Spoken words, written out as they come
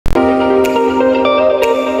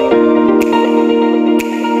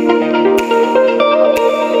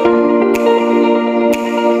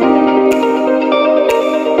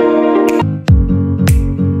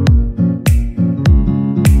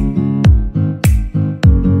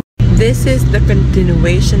this is the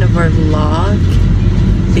continuation of our vlog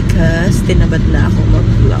because tinamad na ako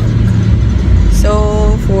mag-vlog.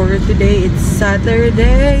 So for today, it's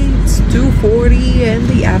Saturday, it's 2:40 in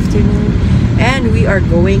the afternoon, and we are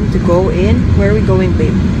going to go in. Where are we going,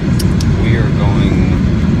 babe? We are going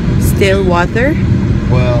Stillwater?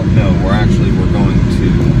 Well, no, we're going to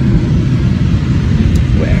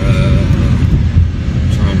where? I'm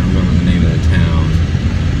trying to remember the name of the town,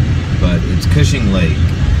 but it's Cushing Lake.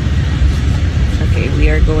 Okay,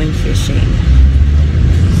 we are going fishing.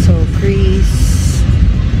 So Chris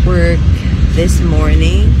worked this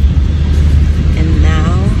morning and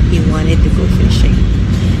now he wanted to go fishing.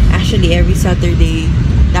 Actually, every Saturday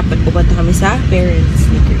dapat pupunta kami sa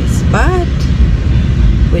parents ni Chris, but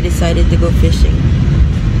we decided to go fishing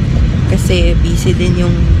kasi busy din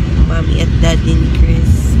yung mommy at daddy ni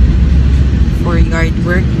Chris for yard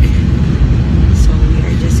work. So we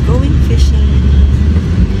are just going fishing.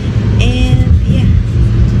 And yeah,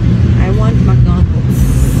 I want McDonald's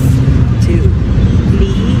too,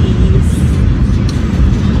 please.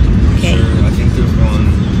 Okay. Sure, I think there's one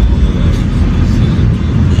on the way.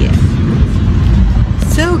 Yeah.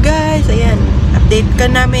 So guys, ayan, update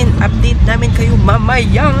namin kayo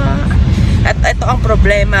mamaya. At ito ang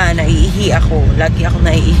problema, naiihi ako. Lagi ako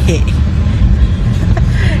naiihi.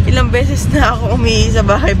 Ilang beses na ako umihi sa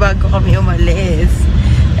bahay bago kami umalis.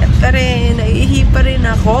 At pa rin, naiihi pa rin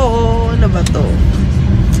ako. Ano ba to?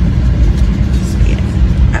 So yeah,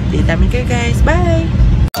 update namin kayo guys. Bye!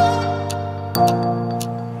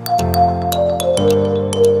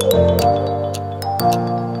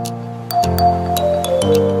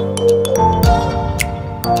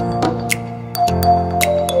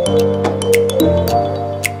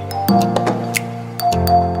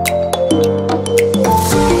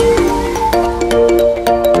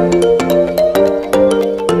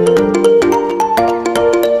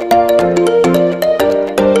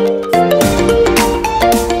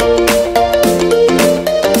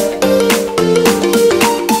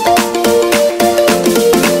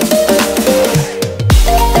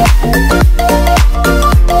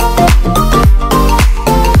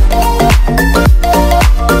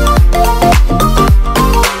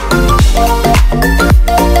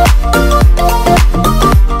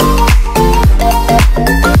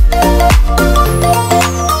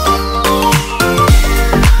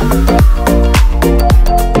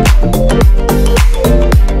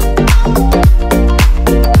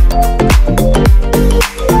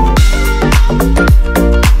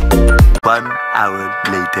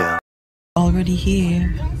 Already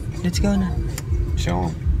here. Let's go now. Show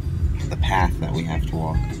them the path that we have to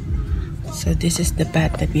walk. So this is the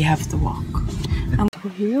path that we have to walk.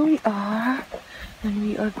 Here we are, and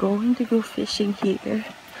we are going to go fishing here.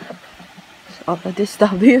 So all of this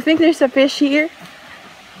stuff. Do you think there's a fish here?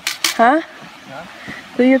 Huh?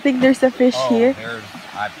 Do you think there's a fish here?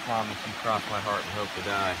 I promise you, cross my heart and hope to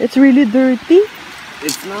die. It's really dirty.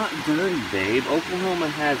 It's not dirty, babe. Oklahoma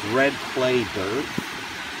has red clay dirt.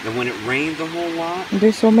 And when it rains a whole lot,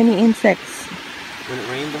 there's so many insects. When it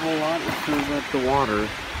rains a whole lot, it fills up the water.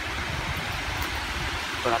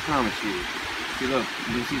 But I promise you, see, look,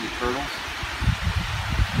 you can see the turtles.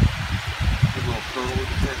 The little turtle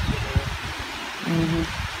there.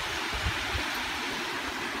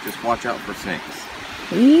 Just watch out for snakes.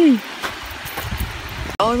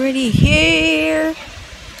 Already here,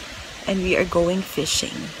 and we are going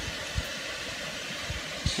fishing.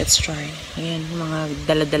 Let's try. Ayan, mga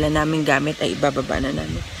dala-dala namin gamit ay ibababa na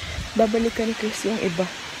namin. Babalikan ni Chris yung iba.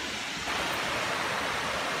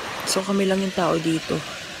 So kami lang yung tao dito.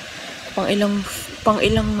 Pang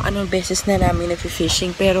ilang beses na namin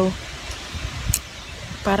nag-fishing, pero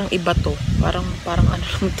parang iba to. Parang ano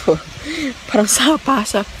lang to. Parang sapa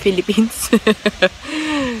sa Philippines.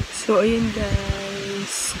 So ayun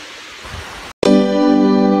guys.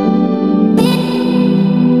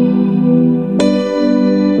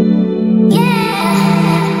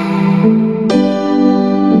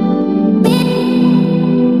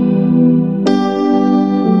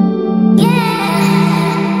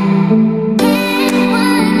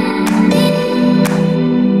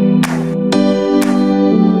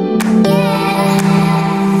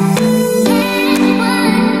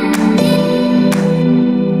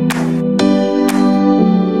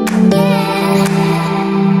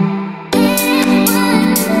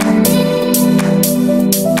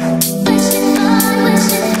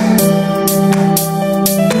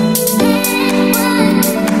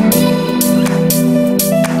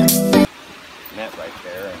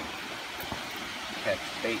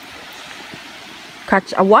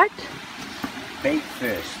 Catch a what? Bait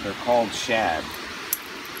fish. They're called shad.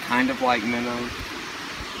 Kind of like minnows.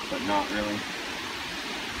 but not really.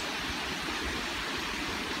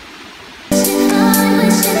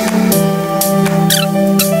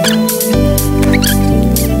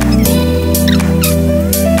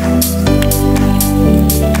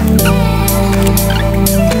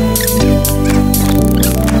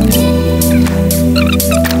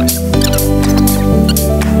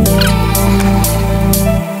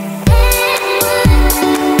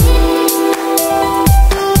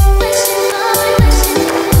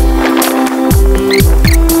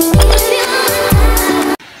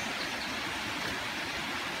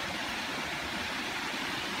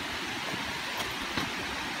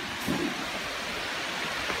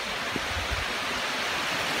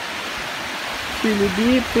 Really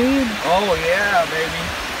deep, babe. Oh yeah, baby.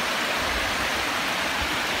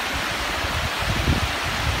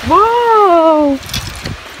 Wow!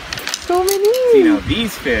 So many! See, now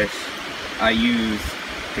these fish I use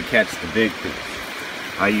to catch the big fish.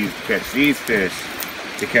 I use to catch these fish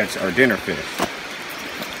to catch our dinner fish.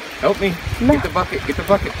 Help me. No. Get the bucket, get the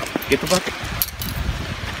bucket, get the bucket.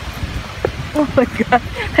 Oh my god,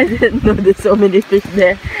 I didn't know there's so many fish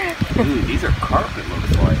there. Dude, these are carp, it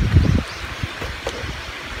looks like.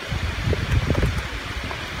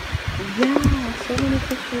 Yeah, so many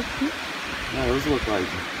fish here. Yeah, those look like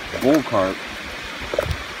bull carp.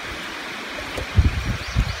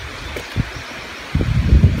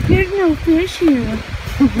 There's no fish here.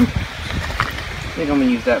 I think I'm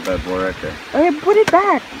gonna use that bad boy right there. Oh yeah, put it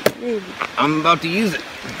back. Babe. I'm about to use it.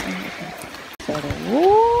 So,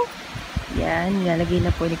 yan, nilalagay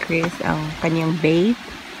na po ni Chris ang kanyang bait.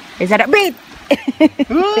 Is that a bait?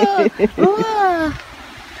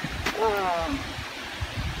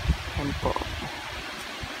 Yan po.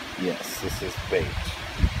 Yes, this is bait.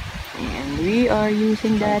 And we are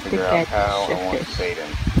using that to catch a fish. Bait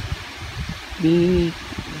in.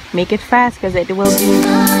 Make it fast because it will be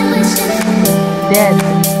dead.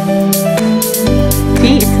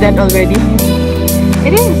 See, it's dead already.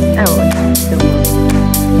 It is. Oh, so.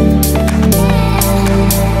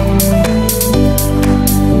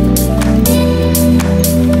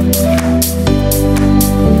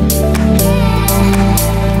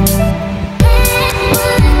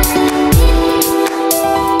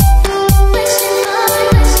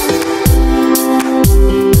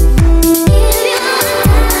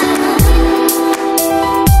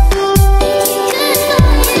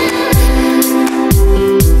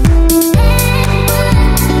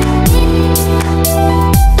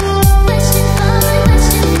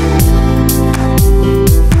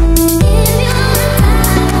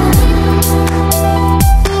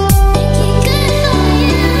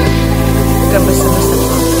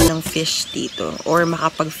 Fish dito or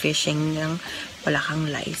makapag-fishing ng wala kang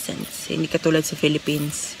license. Hindi katulad sa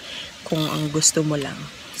Philippines kung ang gusto mo lang.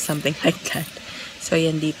 Something like that. So,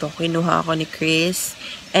 yan dito. Kinuha ako ni Chris.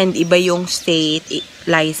 And iba yung state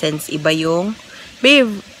license. Iba yung...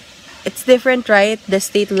 Babe, it's different, right? The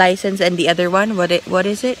state license and the other one. What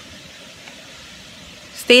is it?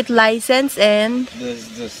 State license and... The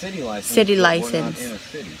city license. City license. We're not in a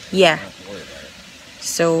city, so yeah. we don't have to worry about it.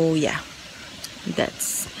 So, yeah.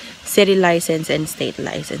 That's city license and state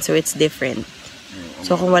license. So, it's different.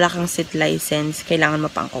 So, kung wala kang state license, kailangan mo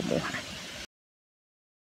pang kumuha.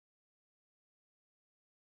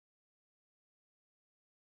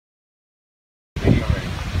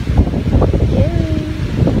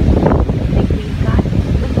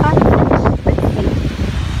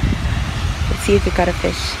 Let's see if we got a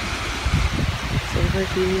fish. So, over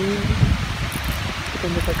here. Ito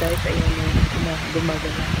nyo pa guys, ayun na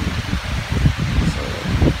gumagala.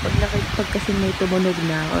 Pag kasi may tumunog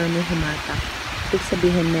na or may humata, ibig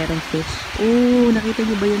sabihin merong fish. Oh, nakita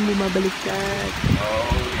niyo ba yung bumabaliktad?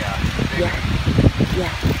 Oh, yeah. Yeah.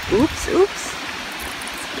 Yeah. Oops, oops.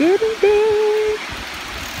 It's getting there.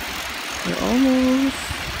 We're almost.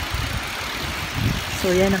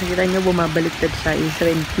 So, yan. Nakikita niyo bumabaliktad siya. Yung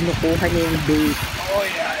sabi, kinukuha niya yung bait. Oh,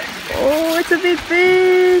 yeah. Oh, it's a big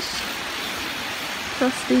fish. So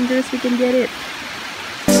dangerous, we can get it.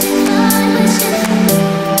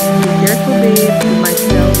 Be careful, babe. You might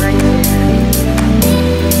fell right there.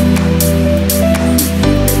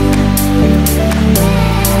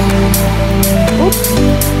 Oops.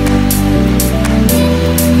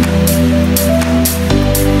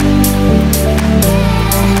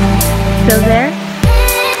 Still there?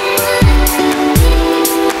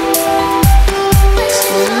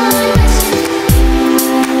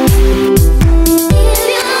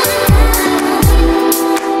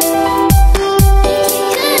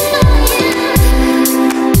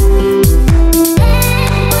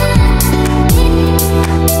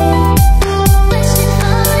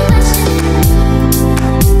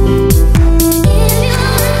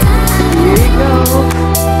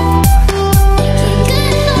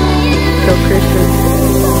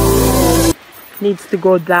 needs to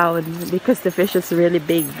go down because the fish is really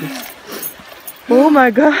big. Oh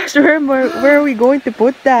my gosh, where are we going to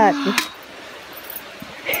put that?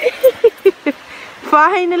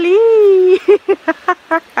 Finally!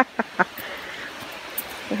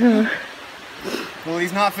 Well,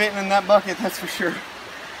 he's not fitting in that bucket, that's for sure.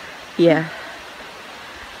 Yeah.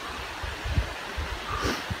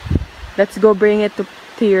 Let's go bring it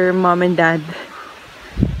to your mom and dad.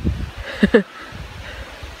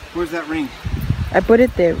 Where's that ring? I put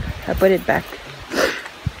it there. I put it back.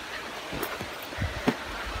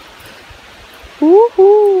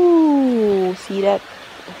 Woohoo! See that?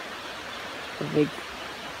 A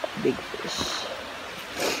big fish.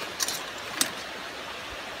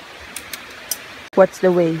 What's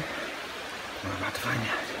the way? We're about to find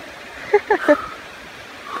out.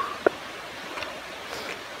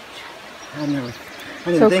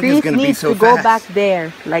 So Chris needs to go back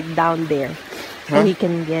there, like down there, and he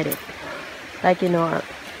can get it. Like, you know,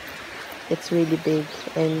 it's really big,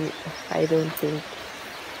 and I don't think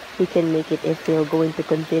we can make it if we're going to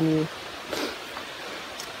continue.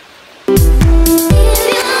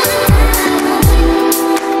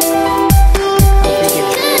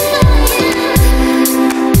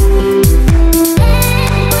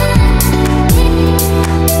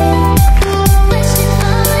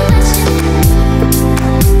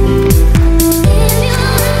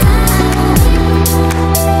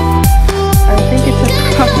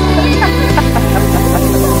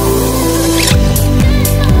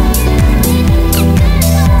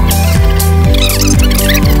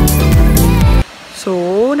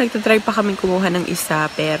 Nagtatry pa kami kumuha ng isa,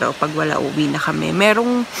 pero pag wala, uwi na kami.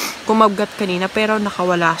 Merong kumabgat kanina, pero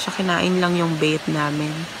nakawala siya. Kinain lang yung bait namin.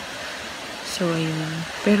 So, ayun.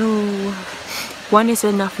 Pero, one is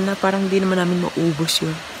enough na. Parang di naman namin maubos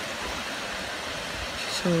yun.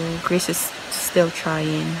 So, Chris is still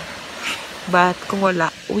trying. But, kung wala,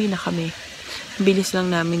 uwi na kami. Bilis lang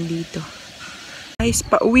namin dito. Guys,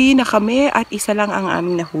 pauwi na kami at isa lang ang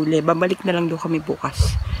aming nahuli. Babalik na lang doon kami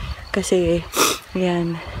bukas. Kasi,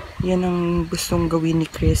 yan ang gustong gawin ni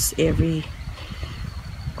Chris every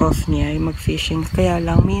off niya, yung mag-fishing. Kaya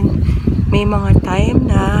lang, may mga time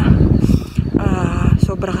na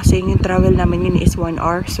sobra kasi yung travel namin yun is 1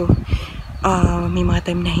 hour. So, may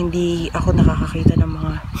mga time na hindi ako nakakakita ng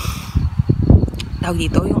mga tawag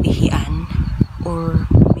dito, yung ihian. Or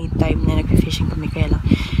may time na nag-fishing kami, kaya lang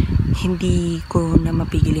hindi ko na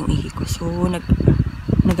mapigil yung ihi ko. So,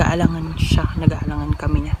 nag-aalangan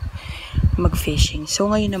kami na mag-fishing. So,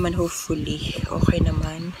 ngayon naman, hopefully, okay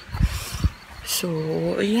naman. So,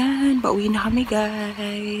 ayan. Pauwi na kami,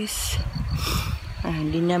 guys.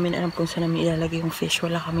 Hindi namin alam kung saan namin ilalagay yung fish.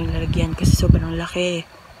 Wala kaming lalagyan kasi sobrang laki.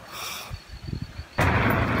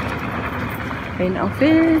 Ayan ang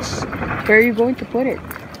fish. Where are you going to put it?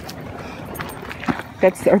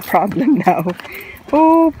 That's our problem now.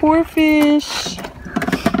 Oh, poor fish.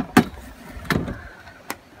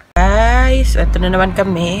 Guys, ito na naman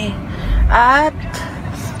kami. At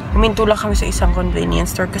huminto lang kami sa isang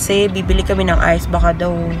convenience store kasi bibili kami ng ice. Baka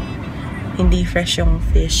daw hindi fresh yung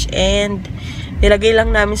fish. And nilagay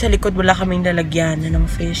lang namin sa likod, wala kaming lalagyan ng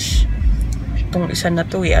fish. Itong isa na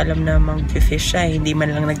to, alam na mag-fish siya. Hindi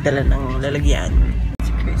man lang nagdala ng lalagyan.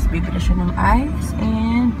 Si Chris, bibili siya ng ice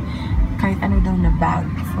and kahit ano daw na bag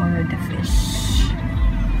for the fish.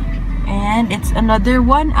 And it's another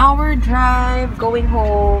 1 hour drive going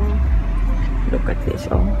home. Look at this.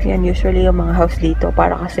 Oh, yan usually yung mga house dito.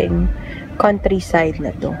 Para kasing countryside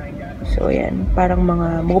na to. So, yan. Parang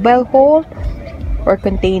mga mobile home or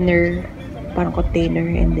container. Parang container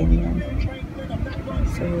and then yan.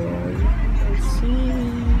 So, we'll see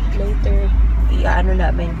later.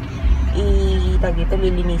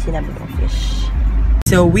 Lilinisin namin yung fish.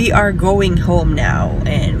 So, we are going home now.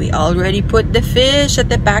 And we already put the fish at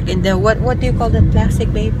the back in the, what do you call the plastic,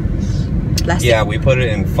 babe? Plastic? Yeah, we put it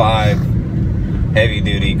in 5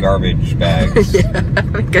 heavy-duty garbage bags. Yeah,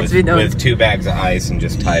 because with 2 bags of ice and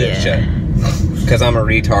just tied it shut. Because I'm a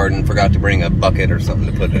retard and forgot to bring a bucket or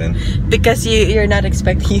something to put it in. Because you're not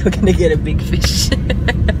expecting you're gonna get a big fish.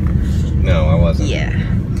 No, I wasn't. Yeah.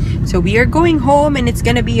 So we are going home and it's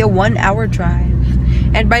gonna be a 1 hour drive.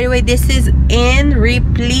 And by the way, this is in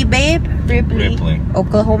Ripley, babe. Ripley,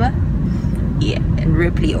 Oklahoma. Yeah, in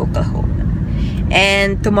Ripley, Oklahoma.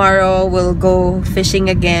 And tomorrow we'll go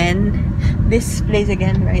fishing again. This place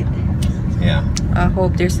again, right? Yeah. I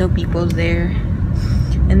hope there's no people there.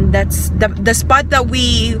 And that's the spot that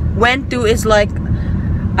we went to is like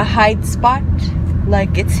a hide spot.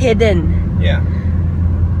 Like it's hidden. Yeah.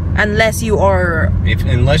 Unless you are...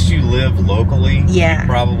 Unless you live locally, yeah,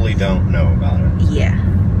 you probably don't know about it. Yeah.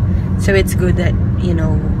 So it's good that, you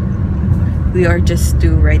know, We are just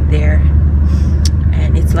two right there.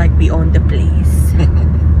 And it's like we own the place.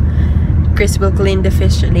 Chris will clean the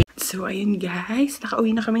fish later. So, ayun guys.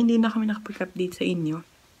 Nakauwi na kami. Hindi na kami nakapag-update sa inyo.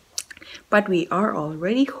 But we are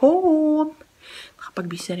already home.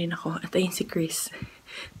 Nakapagbisa rin ako. At ayun si Chris.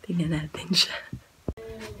 Tingnan natin siya.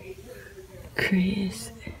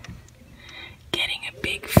 Chris. Getting a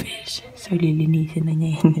big fish. So, lilinisin na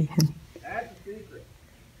niya yun ngayon.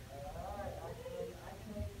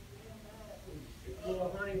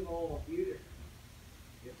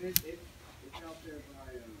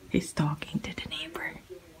 He's talking to the neighbor.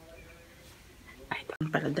 Ay,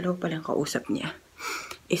 pala, dalawa palang kausap niya.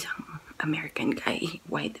 Isang American guy,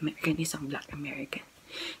 white American, isang black American.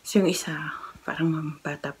 So, yung isa, parang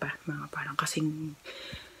bata pa, mga parang kasing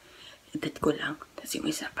edad ko lang. Tapos yung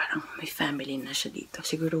isa, parang may family na siya dito.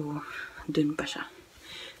 Siguro, dun pa siya.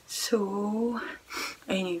 So,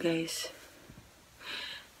 ayun yun guys.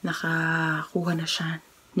 Nakakuha na siya.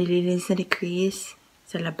 Nililinis na ni Chris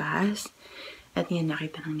sa labas. At yun,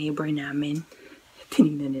 nakita ng neighbor namin.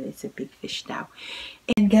 Tinignan nila sa big fish daw.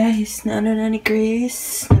 And guys, naano na ni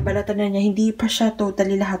Chris. Nabalatan na niya. Hindi pa siya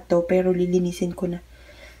totally lahat to. Pero lilinisin ko na.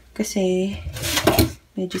 Kasi,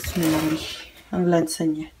 medyo smelly ang lansa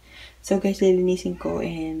niya. So guys, lilinisin ko.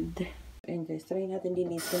 And guys, try natin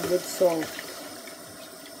linisin with salt.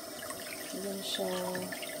 Ayan siya.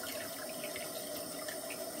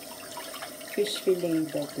 Fish fillet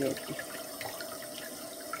that ready.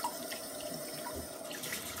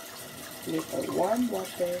 Little warm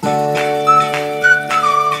water.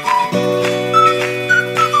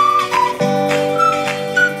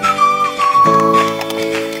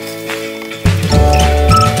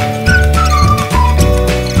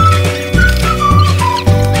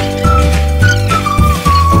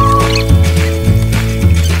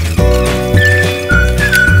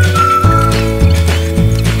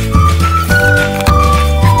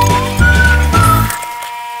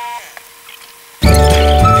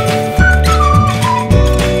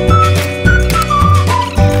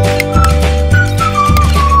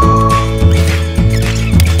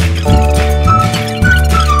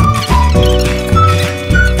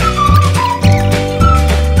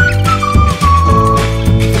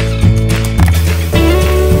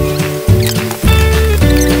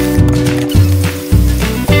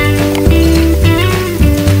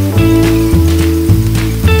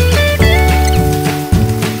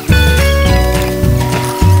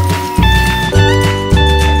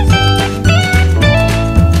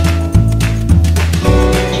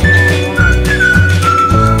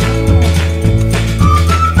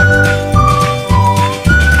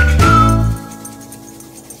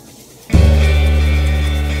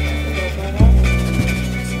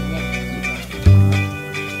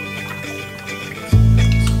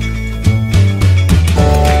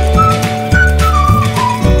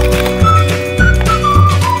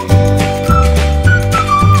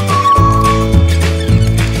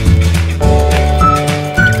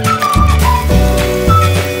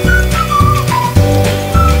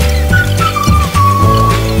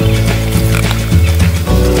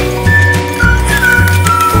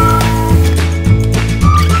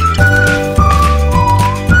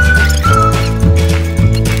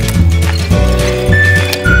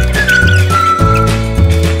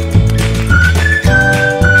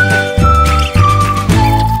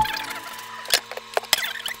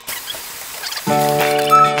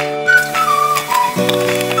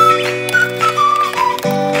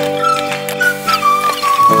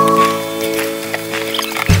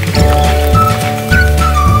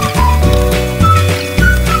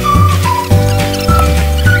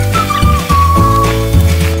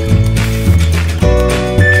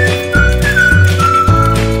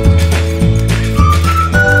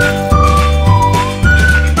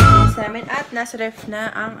 Nasa ref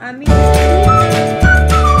na ang aming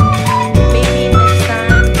baby